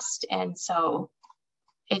robust, and so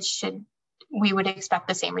we would expect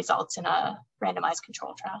the same results in a randomized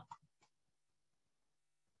control trial.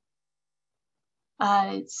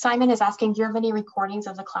 Simon is asking, do you have any recordings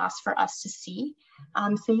of the class for us to see?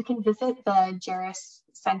 So you can visit the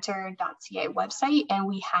gerascenter.ca website, and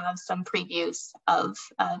we have some previews of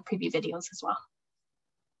preview videos as well.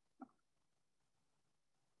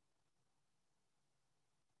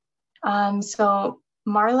 So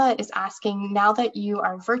Marla is asking, now that you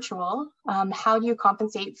are virtual, how do you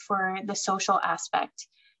compensate for the social aspect?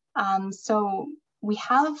 So we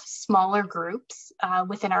have smaller groups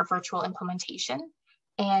within our virtual implementation,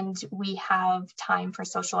 and we have time for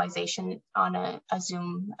socialization on a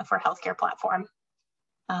Zoom for Healthcare platform.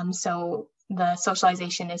 So the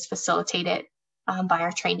socialization is facilitated by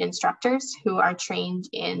our trained instructors who are trained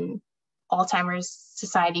in Alzheimer's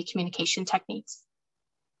Society communication techniques.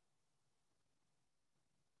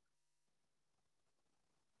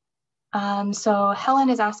 So Helen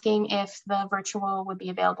is asking if the virtual would be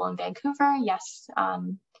available in Vancouver. Yes,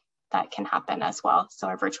 that can happen as well. So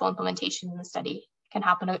our virtual implementation in the study can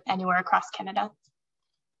happen anywhere across Canada.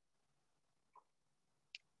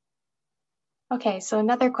 Okay, so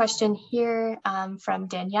another question here from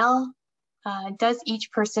Danielle. Does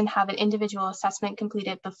each person have an individual assessment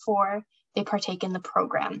completed before they partake in the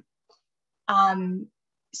program?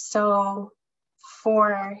 So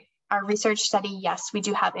for our research study, yes, we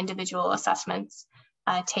do have individual assessments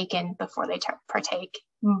taken before they partake,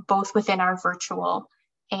 both within our virtual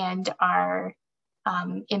and our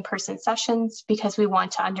in-person sessions, because we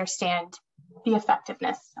want to understand the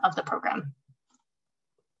effectiveness of the program.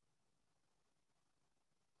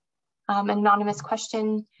 An anonymous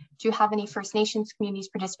question, do you have any First Nations communities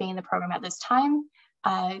participating in the program at this time?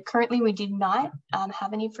 Currently, we do not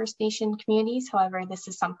have any First Nation communities. However, this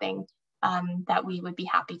is something that we would be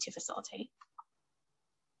happy to facilitate.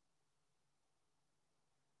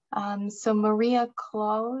 So Maria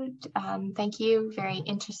Claude, thank you. Very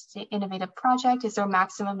interesting, innovative project. Is there a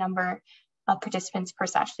maximum number of participants per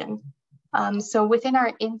session? So within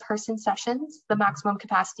our in-person sessions, the maximum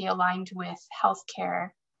capacity aligned with healthcare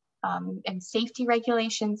and safety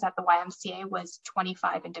regulations at the YMCA was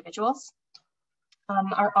 25 individuals.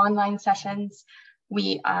 Our online sessions,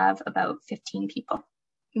 we have about 15 people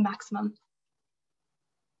maximum.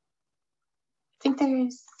 I think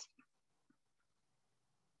there's,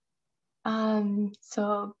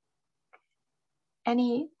 so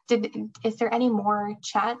is there any more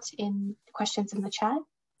questions in the chat?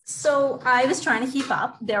 So I was trying to keep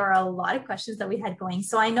up. There were a lot of questions that we had going.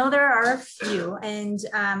 So I know there are a few, and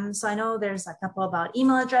so I know there's a couple about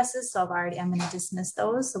email addresses. So I'm going to dismiss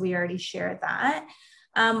those. So we already shared that.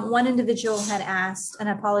 One individual had asked, and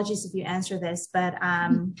apologies if you answer this, but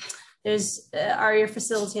are your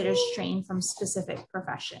facilitators trained from specific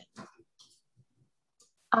profession?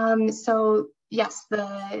 So yes,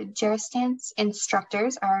 the GERAS Dance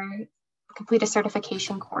instructors complete a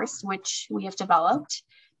certification course, which we have developed.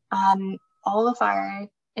 All of our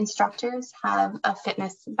instructors have a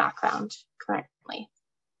fitness background currently.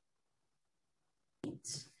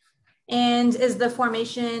 And is the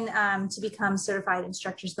formation to become certified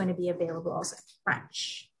instructors going to be available also in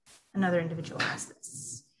French? Another individual asked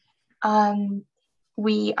this.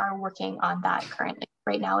 We are working on that currently.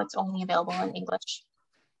 Right now, it's only available in English.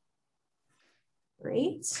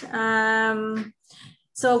 Great.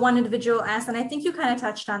 So one individual asked, and I think you kind of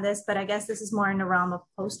touched on this, but I guess this is more in the realm of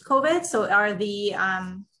post-COVID. So are the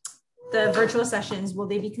virtual sessions, will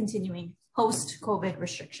they be continuing post-COVID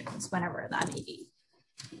restrictions, whenever that may be?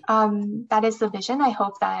 That is the vision. I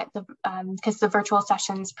hope that because the virtual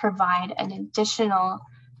sessions provide an additional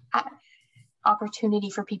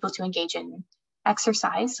opportunity for people to engage in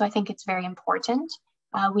exercise. So I think it's very important.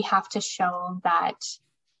 We have to show that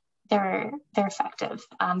they're effective.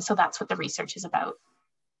 So that's what the research is about.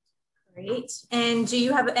 Great. And do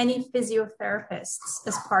you have any physiotherapists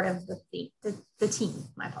as part of the team?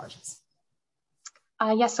 My apologies.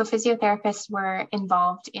 Yes, so physiotherapists were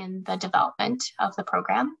involved in the development of the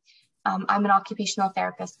program. I'm an occupational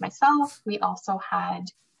therapist myself. We also had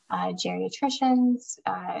geriatricians,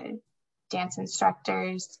 dance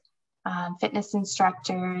instructors, fitness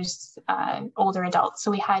instructors, older adults. So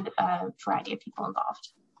we had a variety of people involved.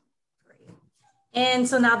 Great. And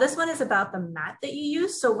so now this one is about the mat that you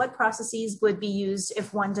use. So what processes would be used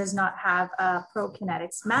if one does not have a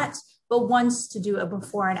ProKinetics mat, but wants to do a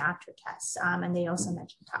before and after test? And they also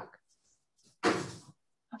mentioned talk.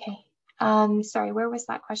 Okay. Sorry, where was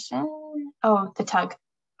that question? Oh, the tug.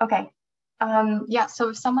 Okay. Yeah, so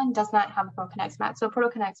if someone does not have a ProKinetics mat, so a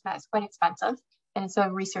ProKinetics mat is quite expensive and it's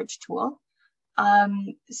a research tool.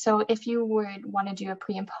 So if you would want to do a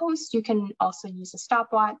pre and post, you can also use a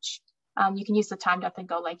stopwatch. You can use the timed up and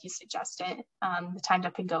go like you suggested. The timed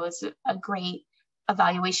up and go is a great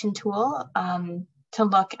evaluation tool to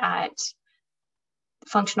look at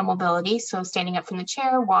functional mobility. So standing up from the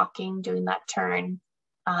chair, walking, doing that turn.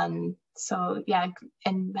 So yeah,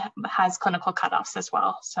 and has clinical cutoffs as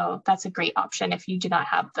well. So that's a great option if you do not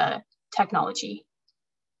have the technology.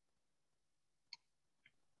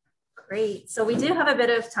 Great. So we do have a bit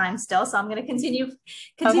of time still, so I'm going to continue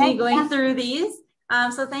going through these.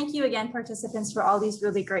 So thank you again, participants, for all these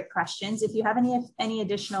really great questions. If you have any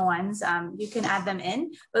additional ones, you can add them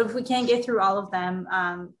in. But if we can't get through all of them,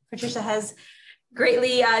 Patricia has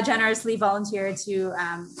greatly generously volunteered to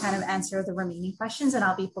kind of answer the remaining questions, and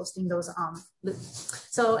I'll be posting those on Loop.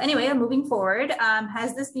 So anyway, moving forward,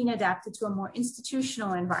 has this been adapted to a more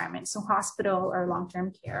institutional environment, so hospital or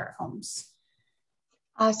long-term care homes?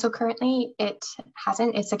 So currently it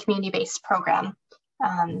hasn't. It's a community-based program.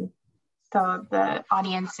 So the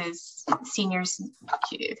audience is seniors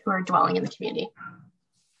who are dwelling in the community.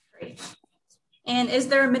 Great. And is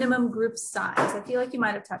there a minimum group size? I feel like you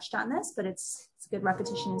might have touched on this, but it's good.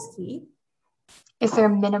 Repetition is key. Is there a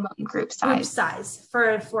minimum group size? Group size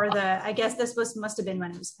for the, I guess this must have been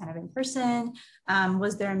when it was kind of in person.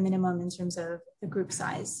 Was there a minimum in terms of the group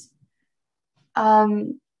size?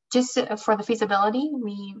 Just for the feasibility,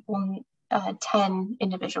 10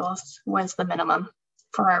 individuals was the minimum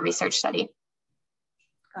for our research study.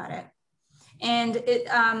 Got it. And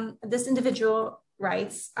this individual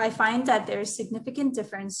writes, I find that there's significant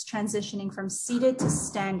difference transitioning from seated to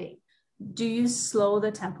standing. Do you slow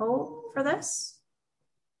the tempo for this?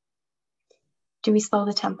 Do we slow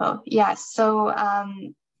the tempo? Yes. So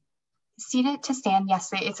seated to stand, yes,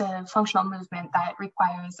 it's a functional movement that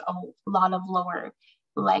requires a lot of lower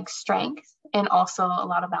leg strength and also a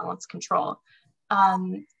lot of balance control.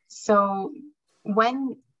 So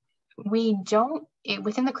when we don't,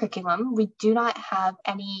 within the curriculum, we do not have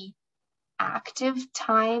any active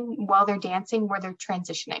time while they're dancing where they're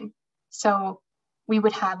transitioning. So we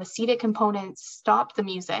would have a seated component stop the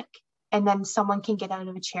music, and then someone can get out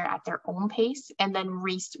of a chair at their own pace, and then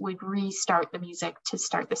we'd restart the music to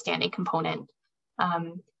start the standing component.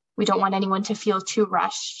 We don't want anyone to feel too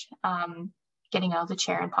rushed getting out of the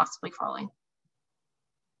chair and possibly falling.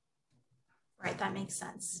 Right, that makes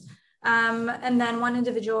sense. And then one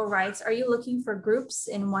individual writes, are you looking for groups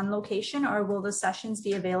in one location, or will the sessions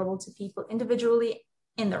be available to people individually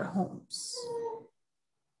in their homes?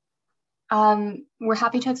 We're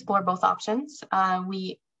happy to explore both options.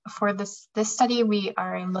 For this study, we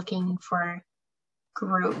are looking for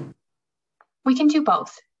group. We can do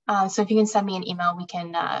both. So if you can send me an email, we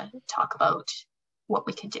can talk about what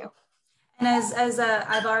we could do. And as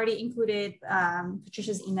I've already included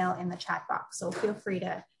Patricia's email in the chat box, so feel free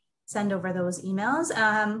to send over those emails.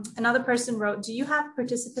 Another person wrote, do you have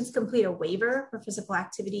participants complete a waiver for physical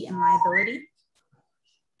activity and liability?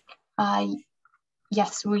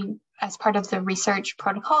 Yes, as part of the research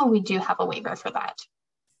protocol, we do have a waiver for that.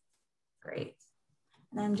 Great.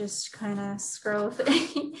 And I'm just kind of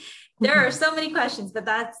scrolling. There are so many questions, but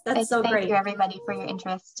that's so great. Thank you, everybody, for your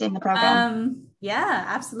interest in the program. Yeah,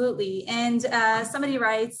 absolutely. And somebody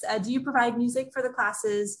writes, do you provide music for the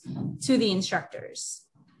classes to the instructors?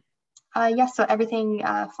 Yes, so everything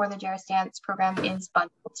for the GERAS Dance program is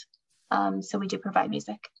bundled. So we do provide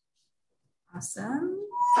music. Awesome.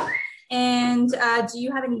 And do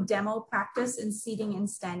you have any demo practice in seating and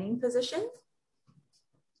standing position?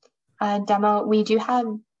 We do have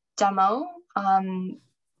demo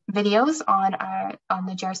videos on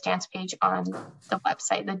the GERAS Dance page on the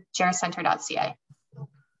website, the gerascentre.ca.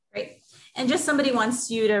 Great. And just somebody wants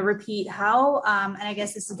you to repeat how, and I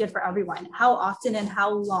guess this is good for everyone, how often and how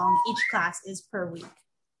long each class is per week.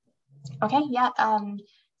 Okay, yeah.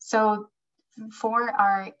 So for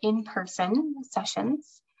our in-person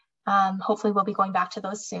sessions, hopefully we'll be going back to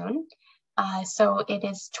those soon. So it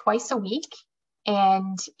is twice a week,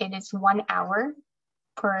 and it is 1 hour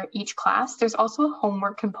for each class. There's also a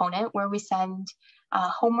homework component where we send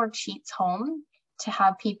homework sheets home to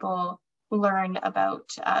have people learn about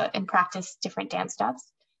and practice different dance steps.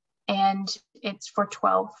 And it's for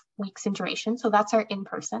 12 weeks in duration. So that's our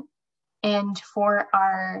in-person. And for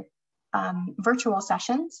our virtual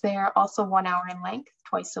sessions, they're also 1 hour in length,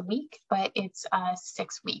 twice a week, but it's a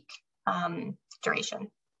 6-week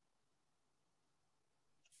duration.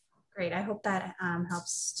 Great. I hope that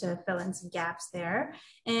helps to fill in some gaps there.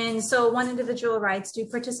 And so one individual writes, do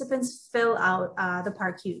participants fill out the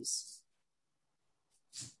PARQs?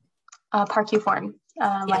 PARQ form,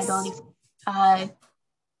 Yes. liability.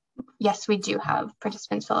 Yes, we do have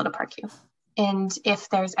participants fill out a PARQ. And if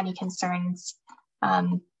there's any concerns,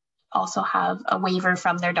 also have a waiver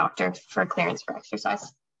from their doctor for clearance for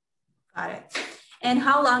exercise. Got it. And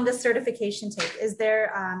how long does certification take? Is there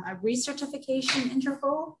a recertification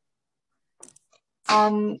interval?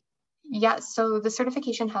 Yeah, so the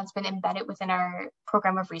certification has been embedded within our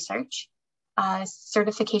program of research.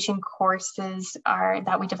 Certification courses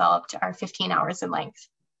that we developed are 15 hours in length.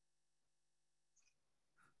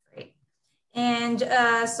 Great. And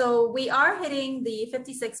so we are hitting the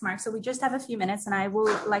 56 mark, so we just have a few minutes and I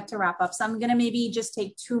will like to wrap up. So I'm gonna maybe just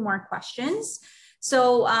take 2 more questions.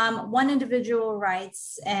 So one individual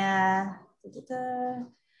writes,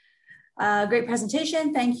 great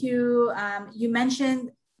presentation, thank you. You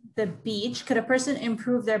mentioned the beach. Could a person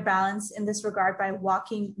improve their balance in this regard by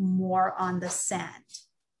walking more on the sand?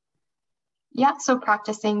 Yeah, so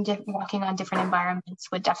practicing walking on different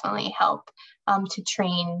environments would definitely help to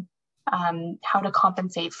train how to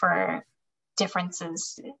compensate for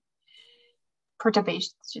differences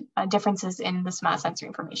in the somatosensory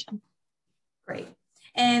information. Great.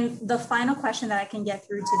 And the final question that I can get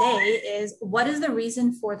through today is, what is the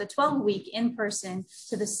reason for the 12-week in-person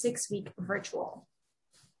to the 6-week virtual?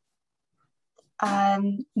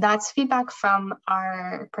 That's feedback from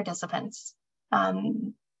our participants,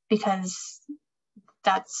 because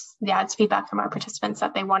it's feedback from our participants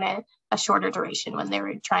that they wanted a shorter duration when they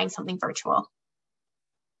were trying something virtual.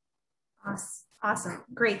 Awesome,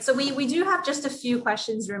 great. So we do have just a few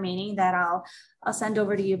questions remaining that I'll send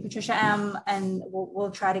over to you, Patricia, and we'll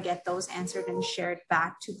try to get those answered and shared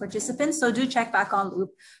back to participants. So do check back on Loop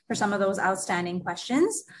for some of those outstanding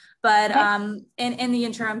questions. But in the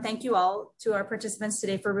interim, thank you all to our participants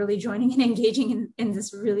today for really joining and engaging in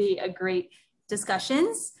this really great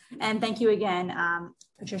discussions. And thank you again,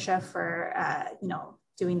 Patricia, for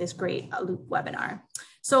doing this great Loop webinar.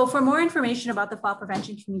 So for more information about the fall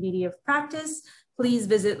prevention community of practice, please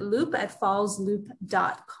visit Loop at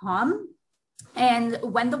fallsloop.com. And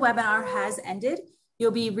when the webinar has ended,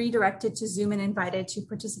 you'll be redirected to Zoom and invited to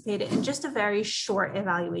participate in just a very short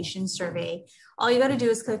evaluation survey. All you got to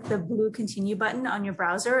do is click the blue continue button on your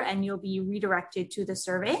browser and you'll be redirected to the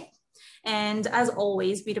survey. And as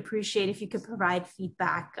always, we'd appreciate if you could provide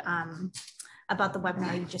feedback about the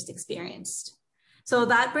webinar you just experienced. So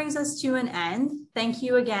that brings us to an end. Thank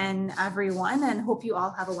you again, everyone, and hope you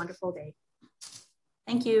all have a wonderful day.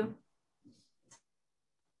 Thank you.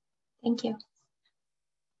 Thank you.